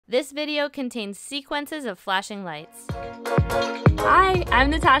This video contains sequences of flashing lights. Hi, I'm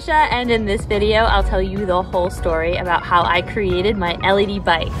Natasha, and in this video I'll tell you the whole story about how I created my LED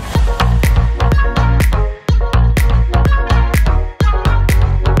bike.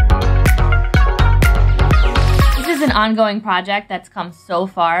 This is an ongoing project that's come so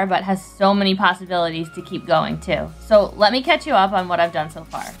far but has so many possibilities to keep going too. So let me catch you up on what I've done so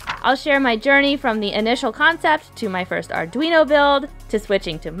far. I'll share my journey from the initial concept to my first Arduino build, to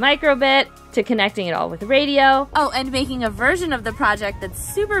switching to microbit, to connecting it all with radio. Oh, and making a version of the project that's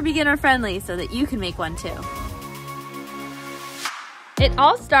super beginner friendly so that you can make one too. It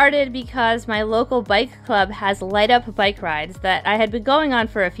all started because my local bike club has light up bike rides that I had been going on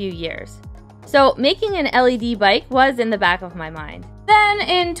for a few years. So making an LED bike was in the back of my mind. Then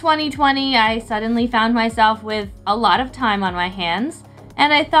in 2020, I suddenly found myself with a lot of time on my hands,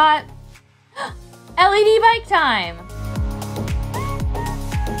 and I thought, LED bike time!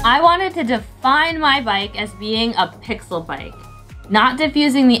 I wanted to define my bike as being a pixel bike, not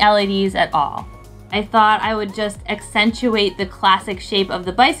diffusing the LEDs at all. I thought I would just accentuate the classic shape of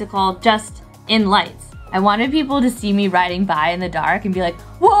the bicycle just in lights. I wanted people to see me riding by in the dark and be like,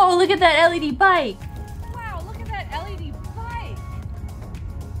 whoa, look at that LED bike! Wow, look at that LED bike!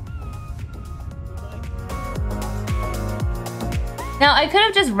 Now, I could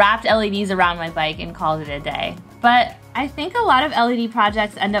have just wrapped LEDs around my bike and called it a day, but I think a lot of LED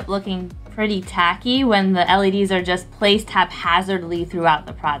projects end up looking pretty tacky when the LEDs are just placed haphazardly throughout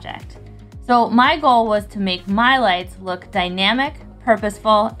the project. So my goal was to make my lights look dynamic,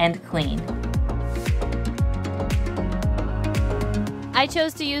 purposeful, and clean. I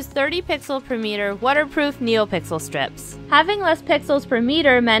chose to use 30 pixel per meter waterproof NeoPixel strips. Having less pixels per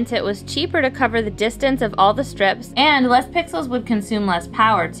meter meant it was cheaper to cover the distance of all the strips, and less pixels would consume less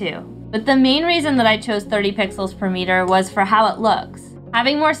power too. But the main reason that I chose 30 pixels per meter was for how it looks.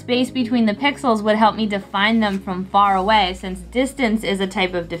 Having more space between the pixels would help me define them from far away, since distance is a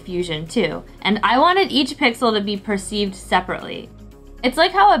type of diffusion too, and I wanted each pixel to be perceived separately. It's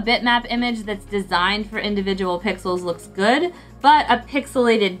like how a bitmap image that's designed for individual pixels looks good, but a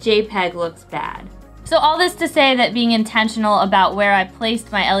pixelated JPEG looks bad. So all this to say that being intentional about where I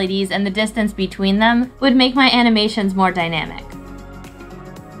placed my LEDs and the distance between them would make my animations more dynamic.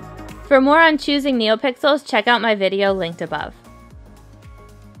 For more on choosing NeoPixels, check out my video linked above.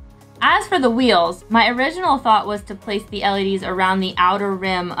 As for the wheels, my original thought was to place the LEDs around the outer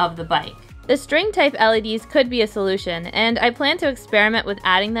rim of the bike. The string type LEDs could be a solution, and I plan to experiment with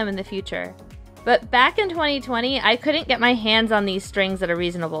adding them in the future. But back in 2020, I couldn't get my hands on these strings at a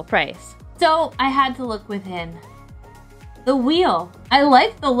reasonable price. So I had to look within. The wheel. I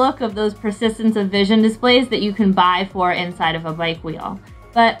like the look of those persistence of vision displays that you can buy for inside of a bike wheel.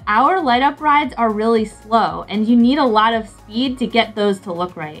 But our light up rides are really slow, and you need a lot of speed to get those to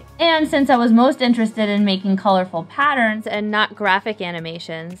look right. And since I was most interested in making colorful patterns and not graphic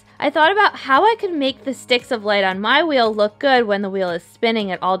animations, I thought about how I could make the sticks of light on my wheel look good when the wheel is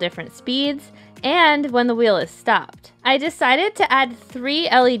spinning at all different speeds, and when the wheel is stopped. I decided to add 3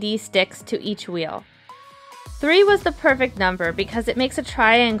 LED sticks to each wheel. 3 was the perfect number because it makes a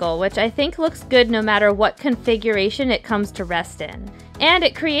triangle, which I think looks good no matter what configuration it comes to rest in. And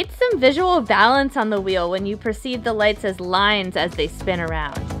it creates some visual balance on the wheel when you perceive the lights as lines as they spin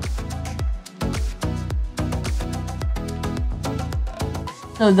around.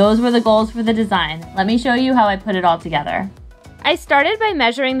 So those were the goals for the design. Let me show you how I put it all together. I started by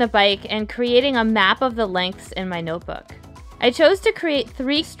measuring the bike and creating a map of the lengths in my notebook. I chose to create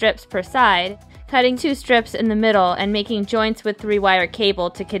 3 strips per side, cutting 2 strips in the middle and making joints with 3-wire cable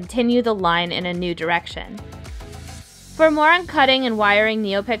to continue the line in a new direction. For more on cutting and wiring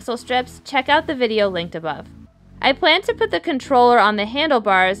NeoPixel strips, check out the video linked above. I plan to put the controller on the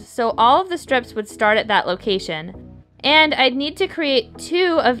handlebars so all of the strips would start at that location, and I'd need to create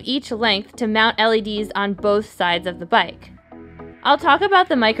 2 of each length to mount LEDs on both sides of the bike. I'll talk about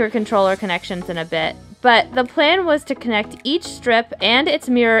the microcontroller connections in a bit, but the plan was to connect each strip and its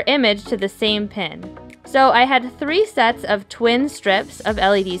mirror image to the same pin. So I had 3 sets of twin strips of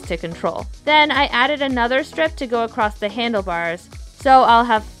LEDs to control. Then I added another strip to go across the handlebars, so I'll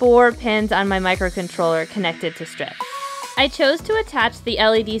have 4 pins on my microcontroller connected to strips. I chose to attach the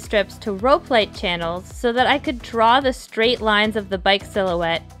LED strips to rope light channels so that I could draw the straight lines of the bike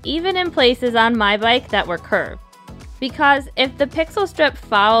silhouette, even in places on my bike that were curved. Because if the pixel strip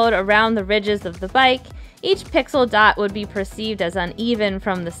followed around the ridges of the bike, each pixel dot would be perceived as uneven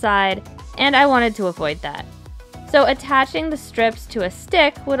from the side, and I wanted to avoid that. So attaching the strips to a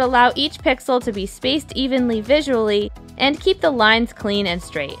stick would allow each pixel to be spaced evenly visually and keep the lines clean and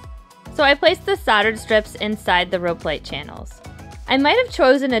straight. So I placed the soldered strips inside the rope light channels. I might have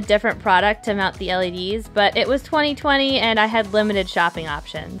chosen a different product to mount the LEDs, but it was 2020 and I had limited shopping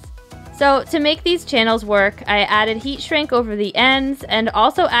options. So to make these channels work, I added heat shrink over the ends and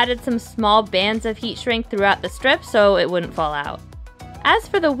also added some small bands of heat shrink throughout the strip so it wouldn't fall out. As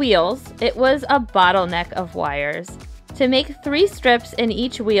for the wheels, it was a bottleneck of wires. To make 3 strips in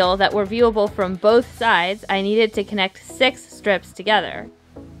each wheel that were viewable from both sides, I needed to connect 6 strips together.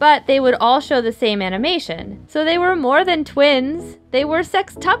 But they would all show the same animation, so they were more than twins, they were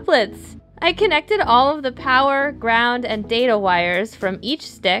sextuplets! I connected all of the power, ground, and data wires from each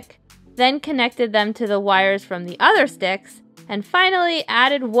stick, then connected them to the wires from the other sticks, and finally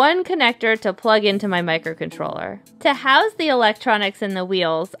added one connector to plug into my microcontroller. To house the electronics in the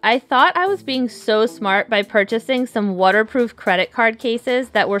wheels, I thought I was being so smart by purchasing some waterproof credit card cases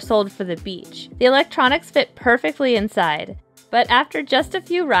that were sold for the beach. The electronics fit perfectly inside, but after just a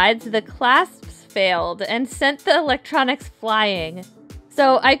few rides, the clasps failed and sent the electronics flying.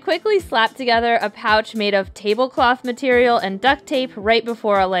 So I quickly slapped together a pouch made of tablecloth material and duct tape right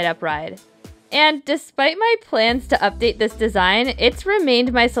before a light up ride. And despite my plans to update this design, it's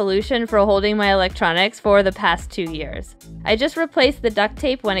remained my solution for holding my electronics for the past 2 years. I just replace the duct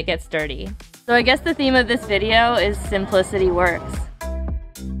tape when it gets dirty. So I guess the theme of this video is simplicity works.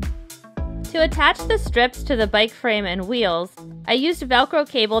 To attach the strips to the bike frame and wheels, I used Velcro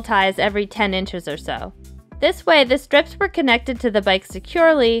cable ties every 10 inches or so. This way, the strips were connected to the bike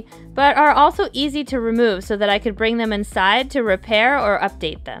securely, but are also easy to remove so that I could bring them inside to repair or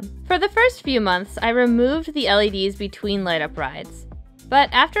update them. For the first few months, I removed the LEDs between light-up rides. But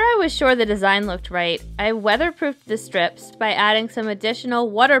after I was sure the design looked right, I weatherproofed the strips by adding some additional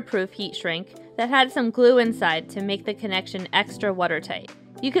waterproof heat shrink that had some glue inside to make the connection extra watertight.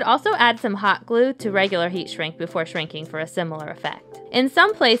 You could also add some hot glue to regular heat shrink before shrinking for a similar effect. In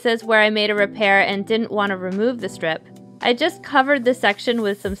some places where I made a repair and didn't want to remove the strip, I just covered the section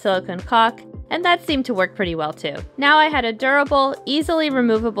with some silicone caulk, and that seemed to work pretty well too. Now I had a durable, easily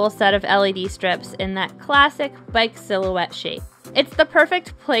removable set of LED strips in that classic bike silhouette shape. It's the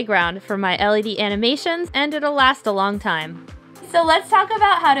perfect playground for my LED animations, and it'll last a long time. So let's talk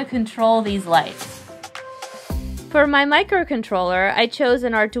about how to control these lights. For my microcontroller, I chose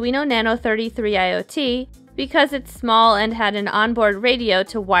an Arduino Nano 33 IoT because it's small and had an onboard radio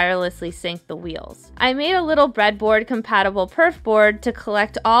to wirelessly sync the wheels. I made a little breadboard compatible perf board to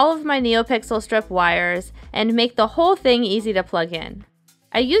collect all of my NeoPixel strip wires and make the whole thing easy to plug in.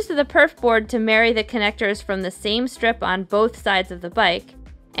 I used the perf board to marry the connectors from the same strip on both sides of the bike,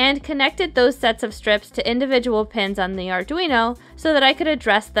 and connected those sets of strips to individual pins on the Arduino so that I could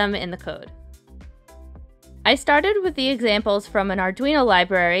address them in the code. I started with the examples from an Arduino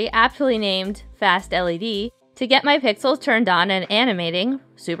library aptly named Fast LED to get my pixels turned on and animating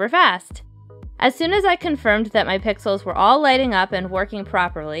super fast. As soon as I confirmed that my pixels were all lighting up and working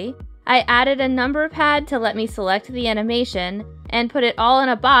properly, I added a number pad to let me select the animation and put it all in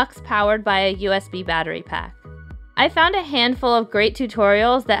a box powered by a USB battery pack. I found a handful of great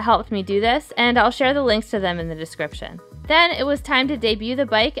tutorials that helped me do this, and I'll share the links to them in the description. Then it was time to debut the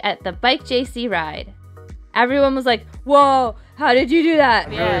bike at the Bike JC ride. Everyone was like, whoa, how did you do that? I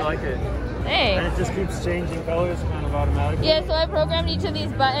really like it. Thanks. And it just keeps changing colors kind of automatically. Yeah, so I programmed each of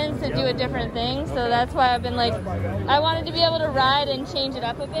these buttons to do a different thing, so that's why I've been like, I wanted to be able to ride and change it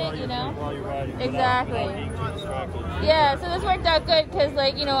up a bit, you know? While you're riding. Exactly. Without being too distracted. Yeah, so this worked out good because,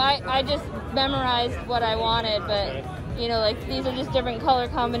 like, you know, I just memorized what I wanted, but, you know, like, these are just different color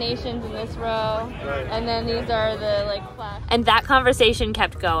combinations in this row, and then these are the, like, flash. And that conversation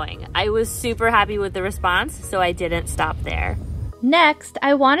kept going. I was super happy with the response, so I didn't stop there. Next,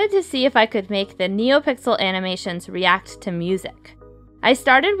 I wanted to see if I could make the NeoPixel animations react to music. I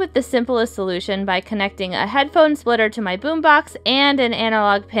started with the simplest solution by connecting a headphone splitter to my boombox and an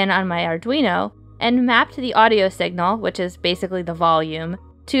analog pin on my Arduino, and mapped the audio signal, which is basically the volume,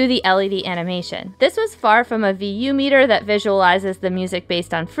 to the LED animation. This was far from a VU meter that visualizes the music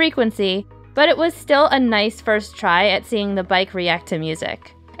based on frequency, but it was still a nice first try at seeing the bike react to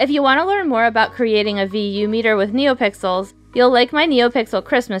music. If you want to learn more about creating a VU meter with NeoPixels, you'll like my NeoPixel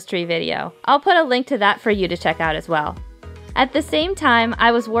Christmas tree video. I'll put a link to that for you to check out as well. At the same time,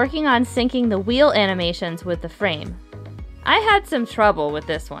 I was working on syncing the wheel animations with the frame. I had some trouble with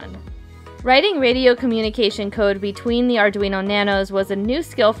this one. Writing radio communication code between the Arduino Nanos was a new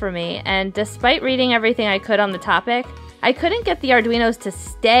skill for me, and despite reading everything I could on the topic, I couldn't get the Arduinos to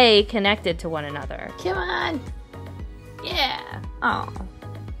stay connected to one another. Come on! Yeah! Oh.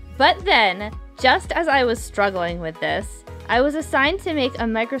 But then, just as I was struggling with this, I was assigned to make a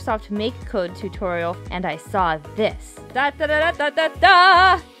Microsoft MakeCode tutorial, and I saw this. Da da da da da da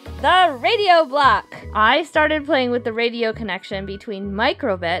da! The radio block! I started playing with the radio connection between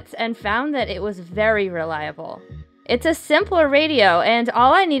microbits and found that it was very reliable. It's a simpler radio, and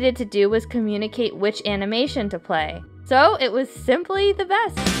all I needed to do was communicate which animation to play. So it was simply the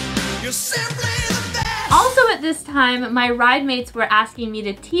best. You're simply the best! Also at this time, my ride mates were asking me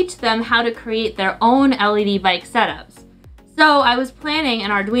to teach them how to create their own LED bike setups. So I was planning an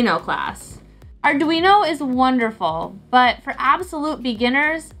Arduino class. Arduino is wonderful, but for absolute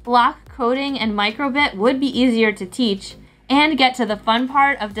beginners, block coding and microbit would be easier to teach and get to the fun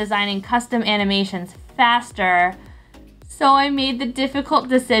part of designing custom animations faster. So I made the difficult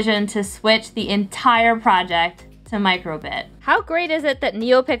decision to switch the entire project to microbit. How great is it that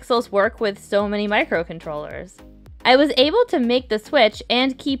NeoPixels work with so many microcontrollers? I was able to make the switch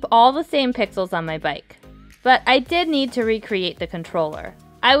and keep all the same pixels on my bike. But I did need to recreate the controller.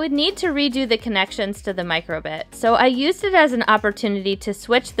 I would need to redo the connections to the microbit, so I used it as an opportunity to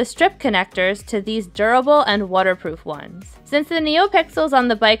switch the strip connectors to these durable and waterproof ones. Since the NeoPixels on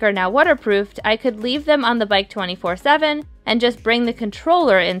the bike are now waterproofed, I could leave them on the bike 24/7 and just bring the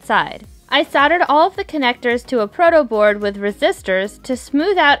controller inside. I soldered all of the connectors to a proto board with resistors to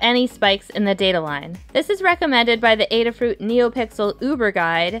smooth out any spikes in the data line. This is recommended by the Adafruit NeoPixel Uber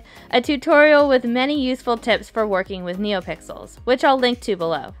Guide, a tutorial with many useful tips for working with NeoPixels, which I'll link to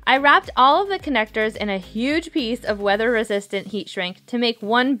below. I wrapped all of the connectors in a huge piece of weather-resistant heat shrink to make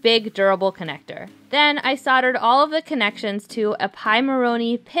one big durable connector. Then I soldered all of the connections to a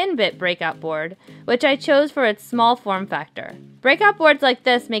Pi-Moroni pin-bit breakout board, which I chose for its small form factor. Breakout boards like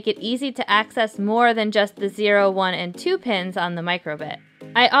this make it easy to access more than just the 0, 1, and 2 pins on the microbit.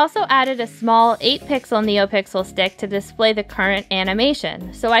 I also added a small 8-pixel NeoPixel stick to display the current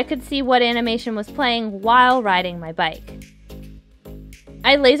animation, so I could see what animation was playing while riding my bike.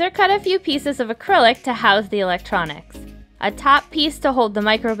 I laser cut a few pieces of acrylic to house the electronics. A top piece to hold the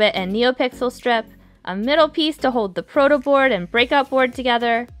microbit and NeoPixel strip, a middle piece to hold the proto board and breakout board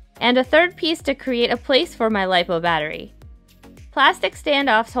together, and a third piece to create a place for my LiPo battery. Plastic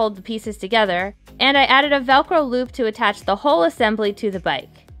standoffs hold the pieces together, and I added a Velcro loop to attach the whole assembly to the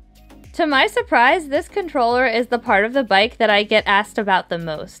bike. To my surprise, this controller is the part of the bike that I get asked about the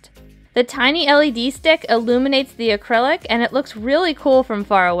most. The tiny LED stick illuminates the acrylic and it looks really cool from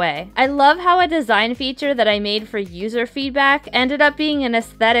far away. I love how a design feature that I made for user feedback ended up being an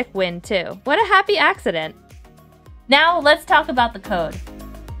aesthetic win too. What a happy accident! Now let's talk about the code.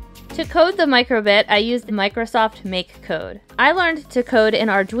 To code the microbit, I used Microsoft MakeCode. I learned to code in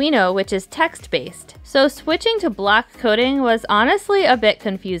Arduino, which is text-based, so switching to block coding was honestly a bit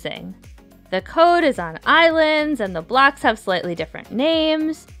confusing. The code is on islands and the blocks have slightly different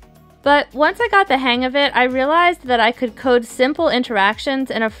names. But once I got the hang of it, I realized that I could code simple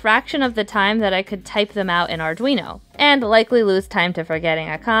interactions in a fraction of the time that I could type them out in Arduino, and likely lose time to forgetting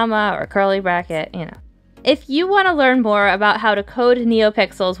a comma or curly bracket, you know. If you want to learn more about how to code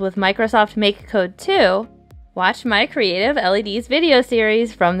NeoPixels with Microsoft MakeCode 2, watch my Creative LEDs video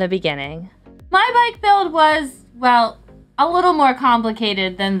series from the beginning. My bike build was, well, a little more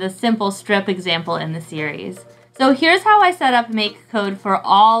complicated than the simple strip example in the series. So here's how I set up MakeCode for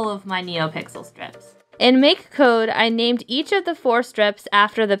all of my NeoPixel strips. In MakeCode, I named each of the 4 strips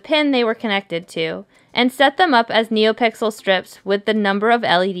after the pin they were connected to, and set them up as NeoPixel strips with the number of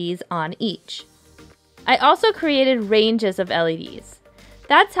LEDs on each. I also created ranges of LEDs.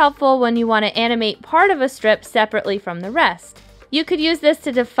 That's helpful when you want to animate part of a strip separately from the rest. You could use this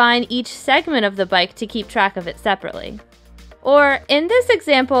to define each segment of the bike to keep track of it separately. Or, in this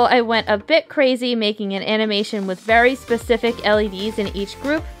example, I went a bit crazy making an animation with very specific LEDs in each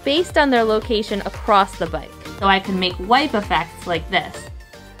group based on their location across the bike. So I can make wipe effects like this.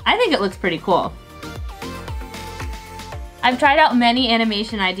 I think it looks pretty cool. I've tried out many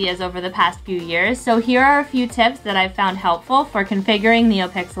animation ideas over the past few years, so here are a few tips that I've found helpful for configuring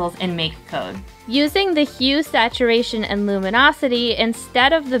NeoPixels in MakeCode. Using the hue, saturation, and luminosity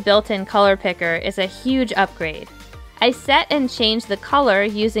instead of the built-in color picker is a huge upgrade. I set and changed the color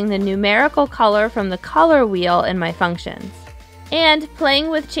using the numerical color from the color wheel in my functions. And playing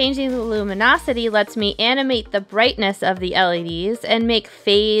with changing the luminosity lets me animate the brightness of the LEDs and make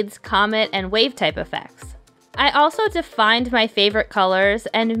fades, comet, and wave type effects. I also defined my favorite colors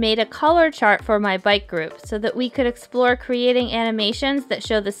and made a color chart for my bike group so that we could explore creating animations that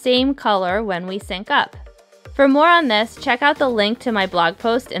show the same color when we sync up. For more on this, check out the link to my blog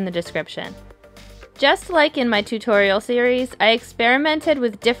post in the description. Just like in my tutorial series, I experimented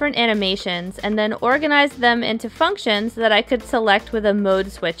with different animations and then organized them into functions that I could select with a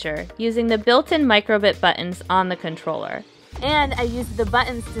mode switcher using the built-in microbit buttons on the controller. And I used the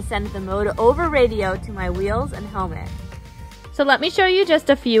buttons to send the mode over radio to my wheels and helmet. So let me show you just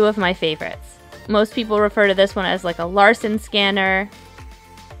a few of my favorites. Most people refer to this one as like a Larson scanner.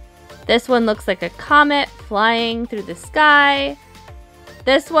 This one looks like a comet flying through the sky.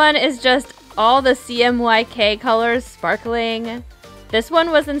 This one is just all the CMYK colors sparkling. This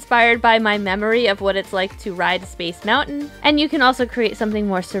one was inspired by my memory of what it's like to ride Space Mountain. And you can also create something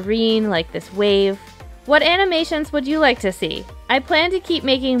more serene like this wave. What animations would you like to see? I plan to keep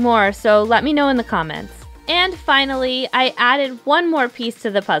making more, so let me know in the comments. And finally, I added one more piece to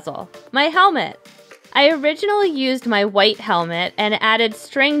the puzzle, my helmet. I originally used my white helmet and added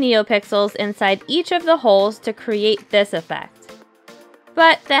string NeoPixels inside each of the holes to create this effect.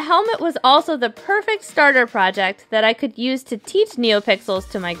 But the helmet was also the perfect starter project that I could use to teach NeoPixels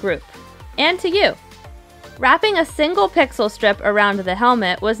to my group, and to you. Wrapping a single pixel strip around the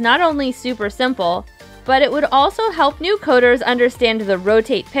helmet was not only super simple, but it would also help new coders understand the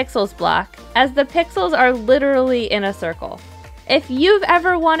rotate pixels block, as the pixels are literally in a circle. If you've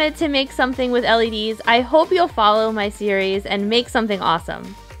ever wanted to make something with LEDs, I hope you'll follow my series and make something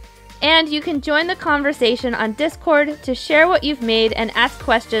awesome. And you can join the conversation on Discord to share what you've made and ask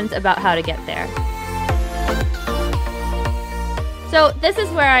questions about how to get there. So this is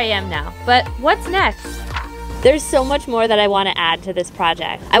where I am now, but what's next? There's so much more that I want to add to this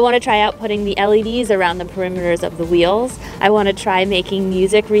project. I want to try out putting the LEDs around the perimeters of the wheels. I want to try making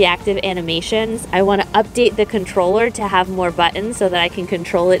music-reactive animations. I want to update the controller to have more buttons so that I can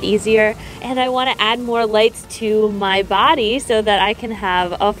control it easier. And I want to add more lights to my body so that I can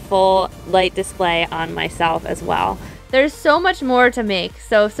have a full light display on myself as well. There's so much more to make,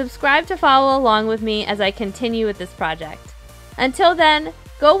 so subscribe to follow along with me as I continue with this project. Until then,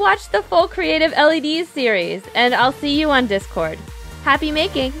 go watch the full Creative LEDs series, and I'll see you on Discord. Happy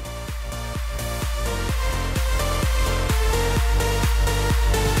making!